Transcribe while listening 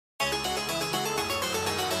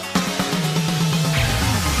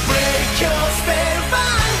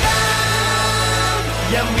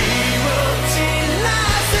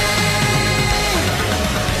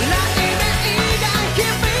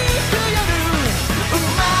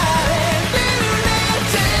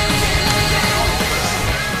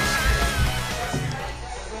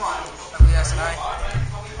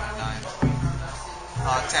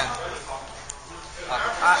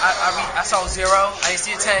0. I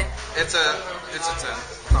see a 10. It's a 10.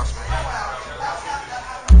 Trust me.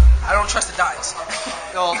 I don't trust the dice.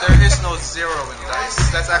 No, there is no 0 in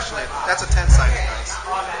dice. That's a 10-sided dice.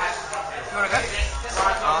 You want to go?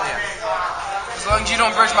 Oh yeah. As long as you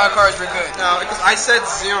don't burst my cards, we're good. No, because I said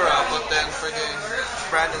 0, but then friggin'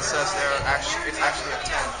 Brandon says it's actually a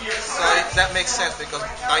 10. So that makes sense because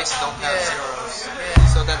dice don't have zeros. Yeah.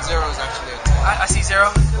 So that 0 is actually a 10. I see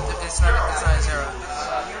 0. It's not a 0.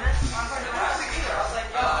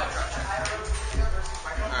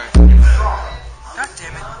 Alright. God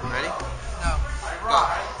damn it. Ready? No. Go.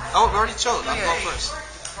 Oh, we already chose. I'll go first.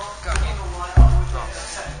 Go. Draw.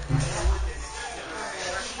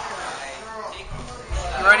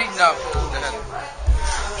 You ready? No. Go ahead.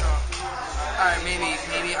 Alright,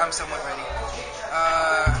 maybe I'm somewhat ready.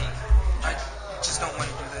 I just don't want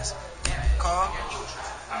to do this. Call.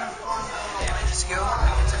 Skill.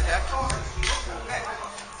 Into the deck.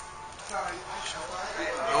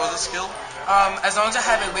 What was the skill? As long as I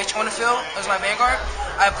have a witch on the field as my vanguard,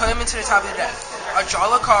 I put him into the top of the deck. I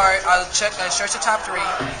draw a card, I search the top 3,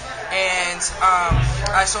 and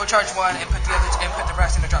I soul charge 1 and put the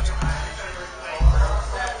rest in the drop zone.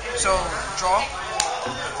 So draw,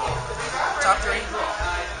 top 3,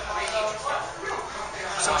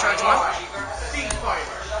 soul charge 1,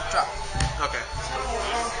 drop. Okay.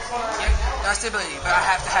 Yeah, that's the ability, but I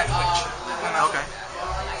have to have witch. Okay.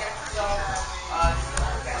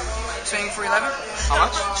 Swing for 11. How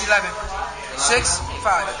much? 11. 6,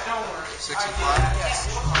 5. 6 and 5? Yes.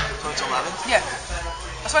 So it's 11? Yeah.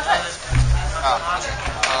 That's what I said.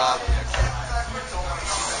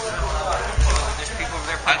 There's people over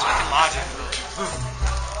there playing fucking Logic.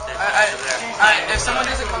 If someone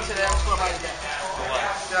doesn't come today, I'm just going to buy the deck. For what?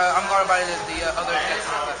 I'm going to buy the other deck.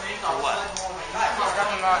 For what?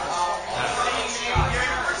 Fucking not.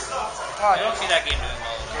 I don't see that game doing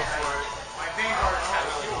well. Go for it.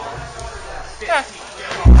 Yeah.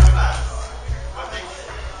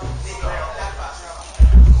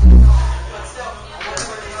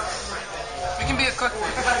 We can be a cook.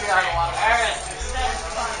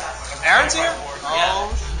 Aaron's here?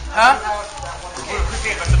 Yeah. Huh?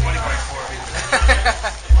 That's a 20 point 4.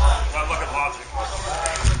 Look at Logic.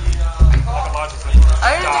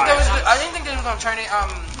 I didn't think they was gonna turn it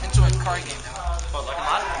into a card game. What, like a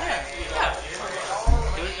mod? Yeah.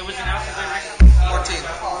 It was announced as a 14.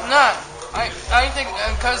 Nah. I didn't think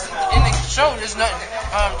because in the show there's nothing.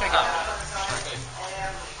 Take it.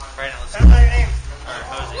 Right now, let's see. What's your name? Alright,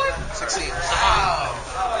 Jose. 16.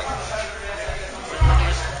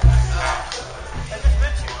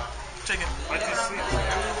 Take it. I can see it.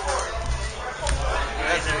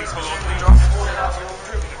 Draw.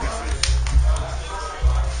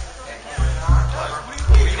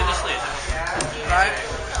 You get the sleeve. Right.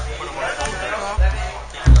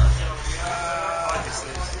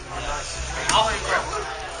 I'll grab.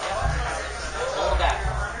 Hold that.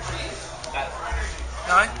 Got it.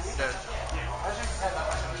 9. Dead.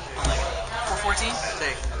 For 14.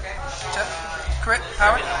 Take. Check. Crit.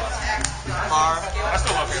 Power. Bar. I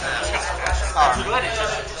still love your man. Power. Too good, it's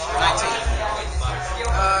just 19.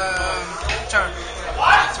 Turn. Turn.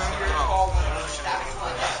 Throw.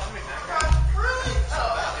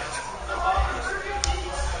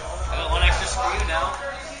 I got one extra screw now.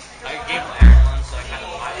 I gave Aaron one, so I kind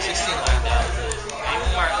of 16 like land. that. Any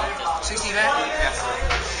more? 16 back. Yes.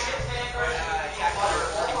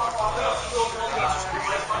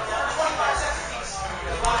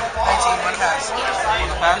 19. One pass. On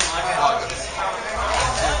the pass? 1.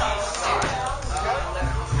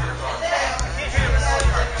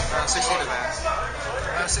 16 advance.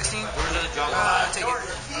 16. We're into the draw. Take it.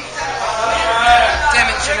 Damn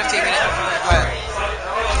it, should have taken it. Go ahead.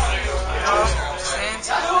 Stands.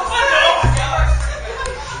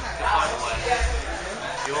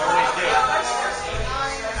 You always do.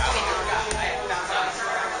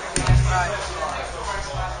 Right.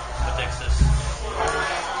 What deck's this?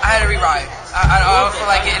 I had to rewrite. I don't feel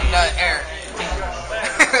like getting air.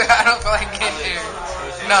 I don't feel like getting air.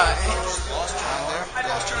 No. Down there?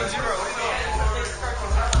 Yeah.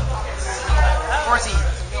 14.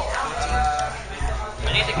 I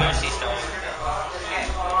need to go see stuff.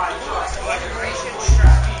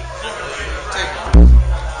 Take.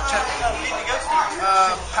 Check.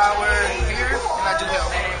 Power here, and I do heal.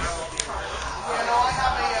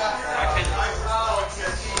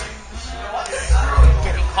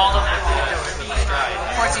 Getting called up with the stride.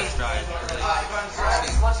 14. Stride.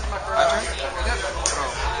 16. My turn? Throw.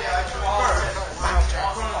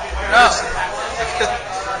 No.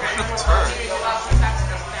 Turn.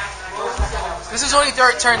 This is only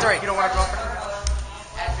turn 3. You don't want to go?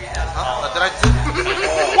 Huh? that I did.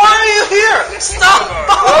 Why are you here? Stop!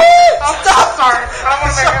 Stop! Sorry. I want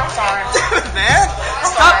to make it. I'm sorry. Damn it, man!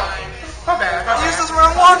 Stop! My bad. Use this where I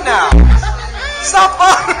want now. Stop!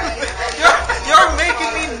 You're making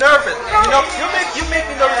me nervous. You know, you make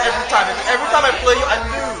me nervous every time. Every time I play you, I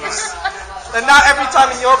lose. And not every time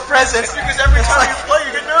in your presence. Because every time you play,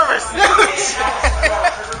 you get nervous.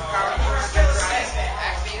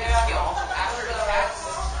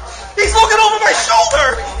 He's looking over my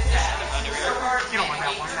shoulder. You don't want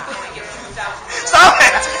that one now. Stop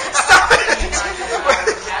it! Stop it!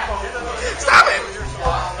 Stop it!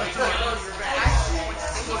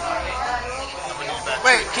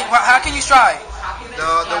 Wait, how can you strike?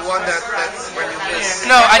 The one that's when you miss.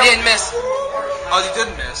 No, I didn't miss. Oh, you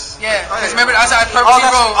didn't miss. Yeah, because remember I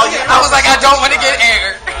purposely rolled. yeah. I was like, I don't want to get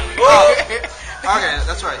air. Okay,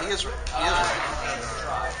 that's right. He is right.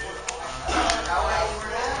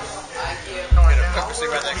 Pepper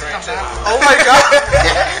cigarette that great too. Oh my god!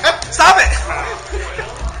 Stop it!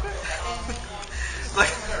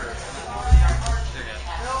 Like,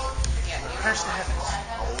 Curse the heavens.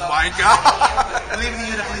 oh my god! Believe in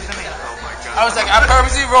you to believe in me. Oh my god. I was like, I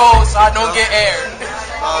purposely rolled so I don't get air.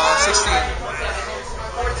 16.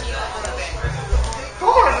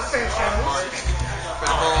 Who are the same channels?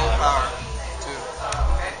 Critical power. 2.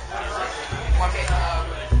 1,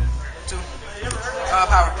 2.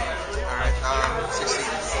 Power. Alright, 16.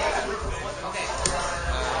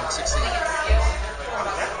 16.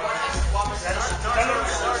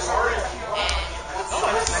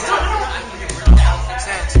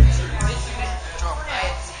 Sense. Draw.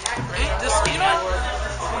 This, you know,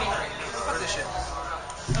 Fuck this shit.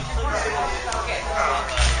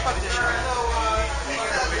 Fuck this shit.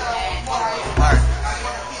 Alright.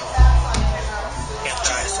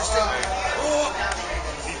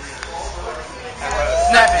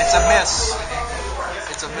 Snap it. It's a miss.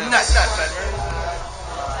 It's a miss. Not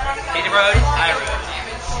he rode, I rode.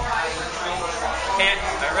 I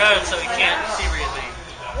rode so he can't see really.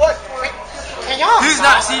 What? Can y'all? He's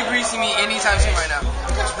not sea breezing me anytime soon right now.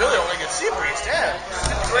 It's really only good sea breeze, damn.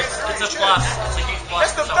 It's a plus. It's a huge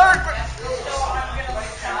plus. That's the So- third.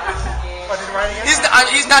 Oh, did you write it again?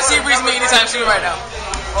 He's not sea breezing me anytime soon right now.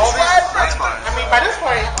 All these. That's fine. I mean, by this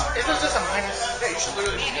point, is this just a minus? Yeah, you should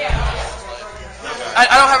literally.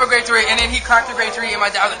 I don't have a grade 3, and then he cracked the grade 3 in my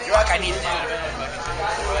deck. I was like, fuck, I needed that.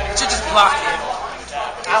 You should just block it.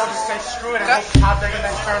 I would just say screw it and hope top deck in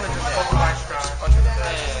next turn and just go for my stride.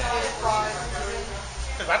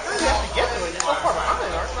 Because I think you have to get to it. You're so far behind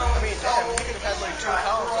it, aren't you? I mean, damn, you could have had like 2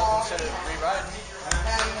 columns up instead of rewriting.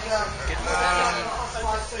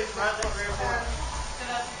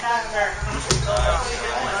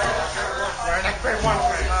 We're in grade 1,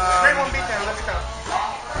 grade 1 beatdown, let's go.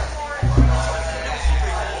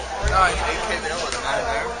 Alright.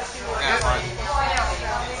 Yeah, fine.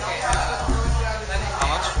 How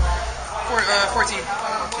much? 14.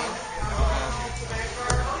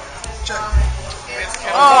 Check.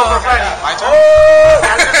 Oh, My turn?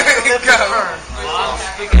 Go. Mom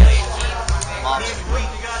spaghetti. Mom's.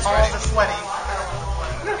 all the sweaty.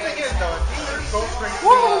 The thing is though, if he goes straight to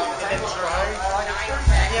and then tries,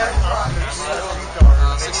 he has an option to do a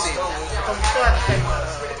retard. 16. So we still have to take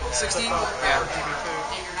 16? Yeah.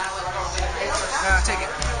 Take it.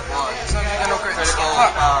 1. So you got no crits. Critical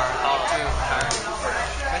Fuck. power. 2.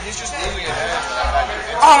 And he's just leaving it.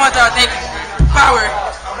 Oh my god, thank you. Power.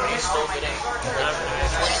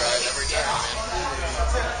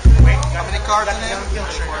 How many cards in him?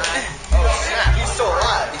 Oh snap, he's still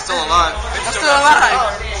alive. He's still alive. I'm still alive.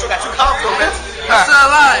 Still got 2 compliments. I'm still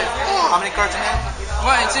alive. How many cards in him?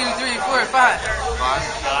 1, 2, 3, 4, 5. 5.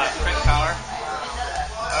 Crit power.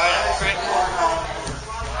 Alright, crit.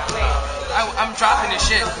 I'm dropping this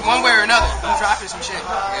shit. One way or another. I'm dropping some shit.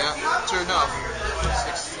 Yeah. True enough.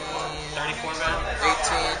 16. 34 man.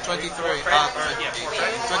 18. 23. 23. 23?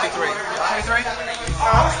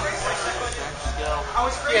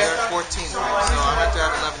 You're 14, right? So I have to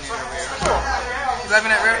have 11 in over here.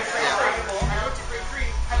 11 at rear? Yeah.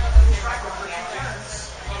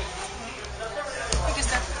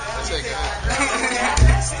 That's it,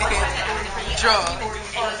 go ahead. Draw.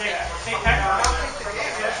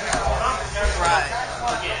 Right.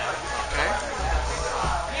 Okay.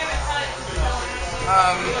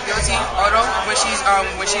 Guillotine auto when she's on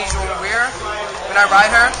rear. When I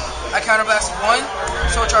ride her, I counterblast 1,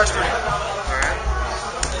 soul charge 3. Alright.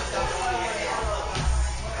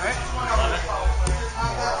 Alright.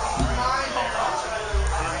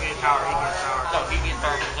 He gains power. No, he gains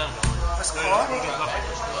power from his own. Let's call.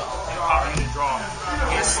 Power, you can draw.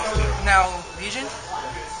 Yes. Now Legion. 1,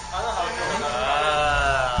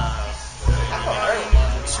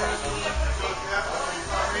 2,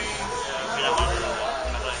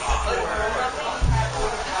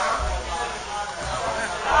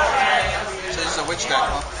 Witch deck,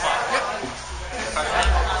 huh?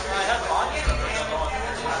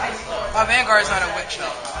 My Vanguard is not a witch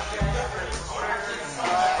though.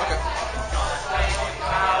 Okay.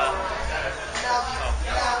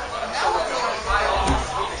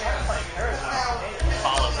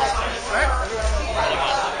 Alright.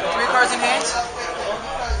 3 cards in hand.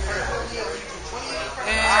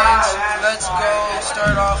 And let's go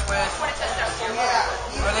start off with.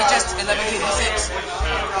 Are they just 11k6?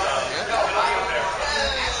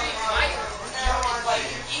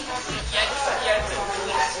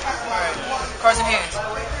 Alright. Cards in hand.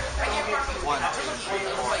 1, 2, 3,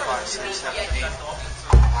 4, 5, 6, 7, 8.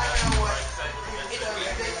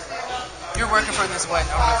 You're working for this win.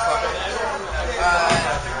 I don't give a fuck.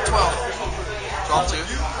 12. 12 to?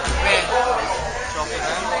 Man. 12 to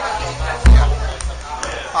man? Yeah.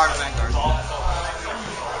 Power to Vanguard.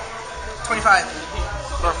 25.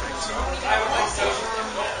 Perfect.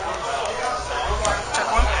 Check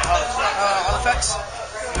 1. All effects.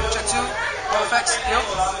 Check 2. All effects. Heal.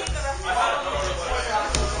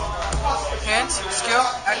 Hands. Skill.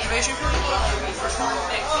 Activation.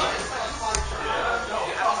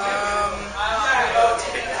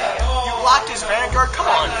 You blocked his Vanguard? Come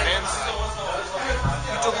on, Vince.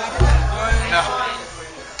 You deleted it? 1, No.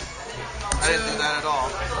 I didn't do that at all.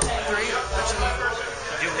 3. Actually,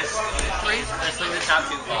 Do this. 3. Let's leave the top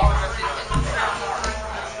 2.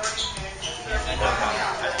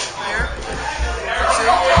 Here. 2.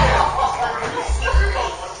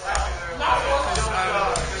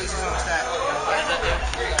 Because this is on stat.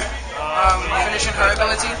 Finishing her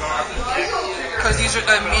ability. Because these are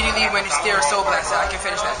immediately when they are soul blasted, I can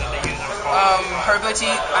finish that. Her ability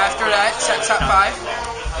after that, set top 5.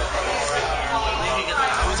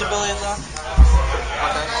 Whose ability is that?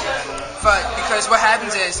 Okay. But because what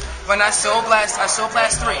happens is when I soul blast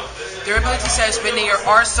 3. Their ability says when they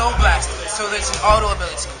are soul blasted, so it's an auto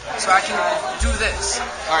ability. So I can do this.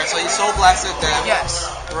 Alright, so you soul blasted them. Yes.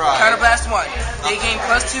 Right. Counter blast 1. They gain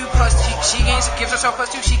 +2 plus she gives herself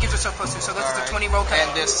 +2. She gives herself +2. So this is a 20 roll count.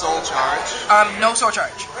 And this soul charge? No soul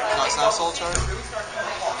charge. No, it's not a soul charge?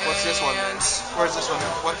 What's this one? Where's this one?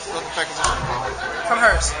 What effect is this one from? From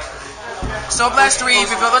hers. Soul blast 3.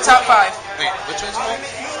 Reveal the top 5. Wait, which one's it?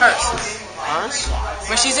 Hers. Hers?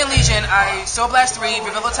 When she's in Legion, I Soul Blast 3,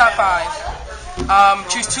 reveal the top 5,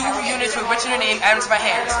 choose 2 units with which in their name, add them to my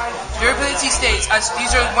hands. Their ability states,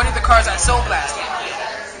 these are one of the cards I Soul Blasted.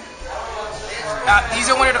 These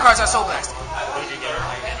are one of the cards I Soul Blasted.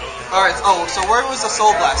 Alright, so where was the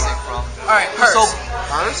soul blasting from? Alright, hers.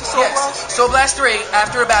 Hers? The soul blast? Soul Blast 3,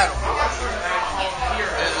 after a battle.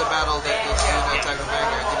 There's a battle that goes through the type of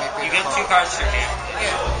Vanguard. You get 2 cards to your hand.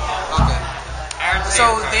 Yeah. Okay.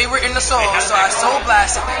 So they were in the soul, so I Soul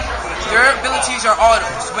Blasted them. Their abilities are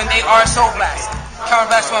autos when they are Soul Blasted. Counter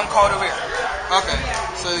Blast 1, call the rear. Okay.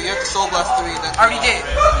 So you have to soul blast 3 then. I already did.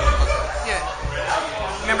 Yeah.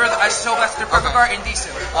 Remember, I Soul Blasted the purple card and these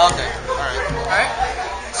 2. Okay. Alright. Alright?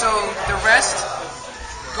 So the rest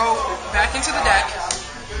go back into the deck,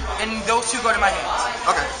 and those 2 go to my hands.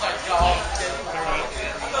 Okay.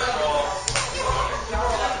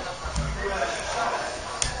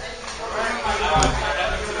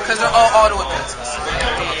 Because they're all auto abilities.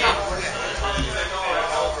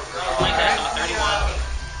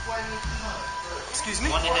 Excuse me?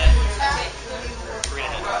 1 to hit. 3 to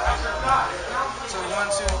hit. So 1,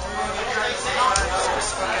 2, 3,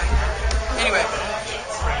 6. Okay. Anyway.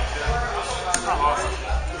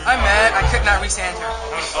 I'm mad. I could not resand her.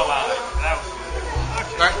 Oh wow. That was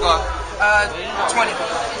Alright, go on. 20.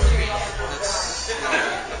 That's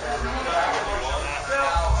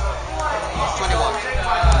 21.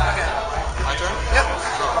 Okay. My turn? Yep.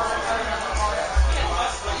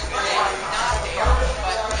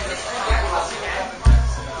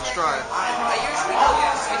 Let's try it.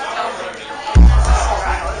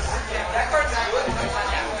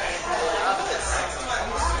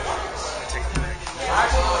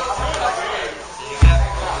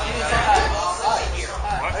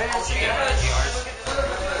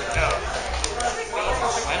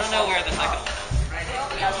 I don't know where the second one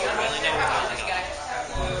is. I only know where the other one is.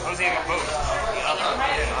 Jose got both. The other one.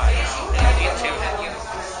 Yeah. I need 2.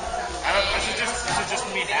 This is just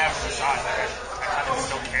me having a shot. I kind of just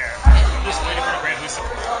don't care. I'm just waiting for a Grand Lucifer.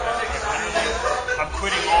 Like, literally, I'm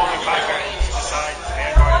quitting all the contracts besides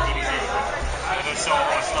Vanguard and DBZ. And then sell all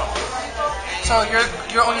my stuff. So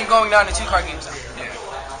you're only going down to 2 card games now. Yeah.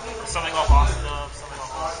 Selling off Austin stuff, selling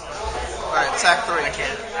off all stuff. Alright, sack 3. I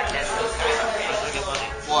can't. Look at money.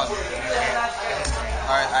 1.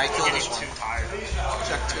 Alright, I kill I'm this getting one. too tired.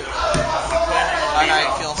 Check 2. I'm planning on And I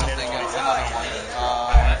leaving- kill something else, another one.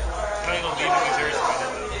 planning on leaving New Jersey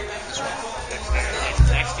This one. next day.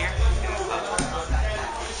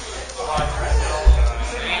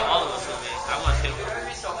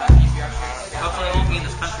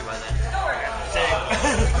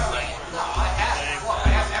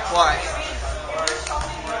 Why?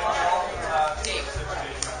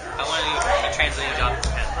 I want to translate a job to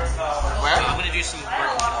Japan. Where? I'm going to do some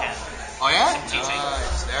work in Japan. Oh yeah? Some teaching.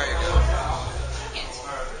 Nice. There you go.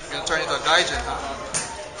 You're gonna turn into a gaijin,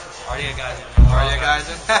 huh? Already a guy. Already a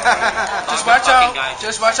gaijin? Just watch out.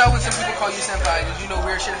 Just watch out when some people call you senpai. Because you know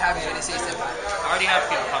weird shit happens when they say senpai. I already have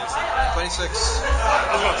people call me senpai. 26.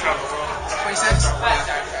 I'm going to travel, bro. 26.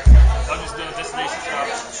 I'm just doing destination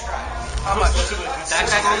travel. How much?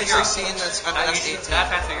 Backpack for Only Europe. 16, that's 18.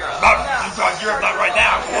 Backpack for Europe. Not Europe, not right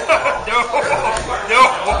now. No,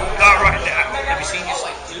 not right now. Have you seen just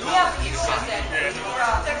like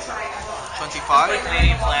 25?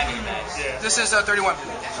 Canadian flag in your bag? Yeah. This is 31.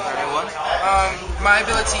 31? My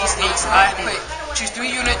ability states I choose 3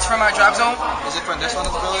 units from my drop zone. Is it from this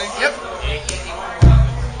one's ability? Yep.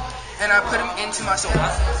 And I put them into my soul.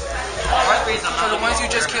 So the ones you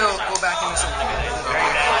just killed go back in the soul.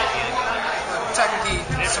 Technically,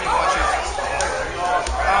 some of the ones you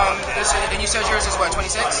this is, and you said yours is what,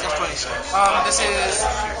 26? It's 26. This is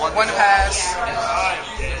one pass.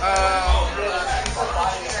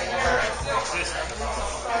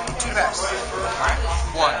 2 pass.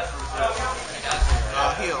 1.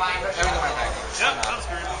 Heal. Everything in my bag. Yep, that's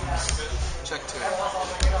great. Check 2.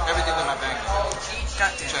 Everything in my bag.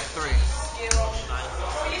 Goddamn. Check 3.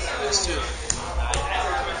 That's 2.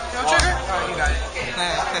 No trigger? Oh, you got it.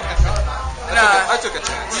 I took a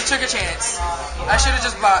chance. You took a chance. I should have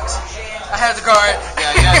just blocked. I had the guard.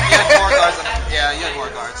 Yeah, you had more guards. You had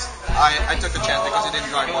more guards. I took a chance because you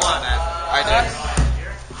didn't guard more than that. I did.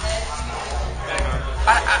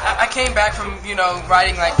 I came back from,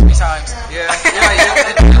 riding like 3 times. Yeah.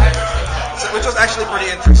 Which was actually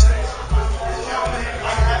pretty interesting.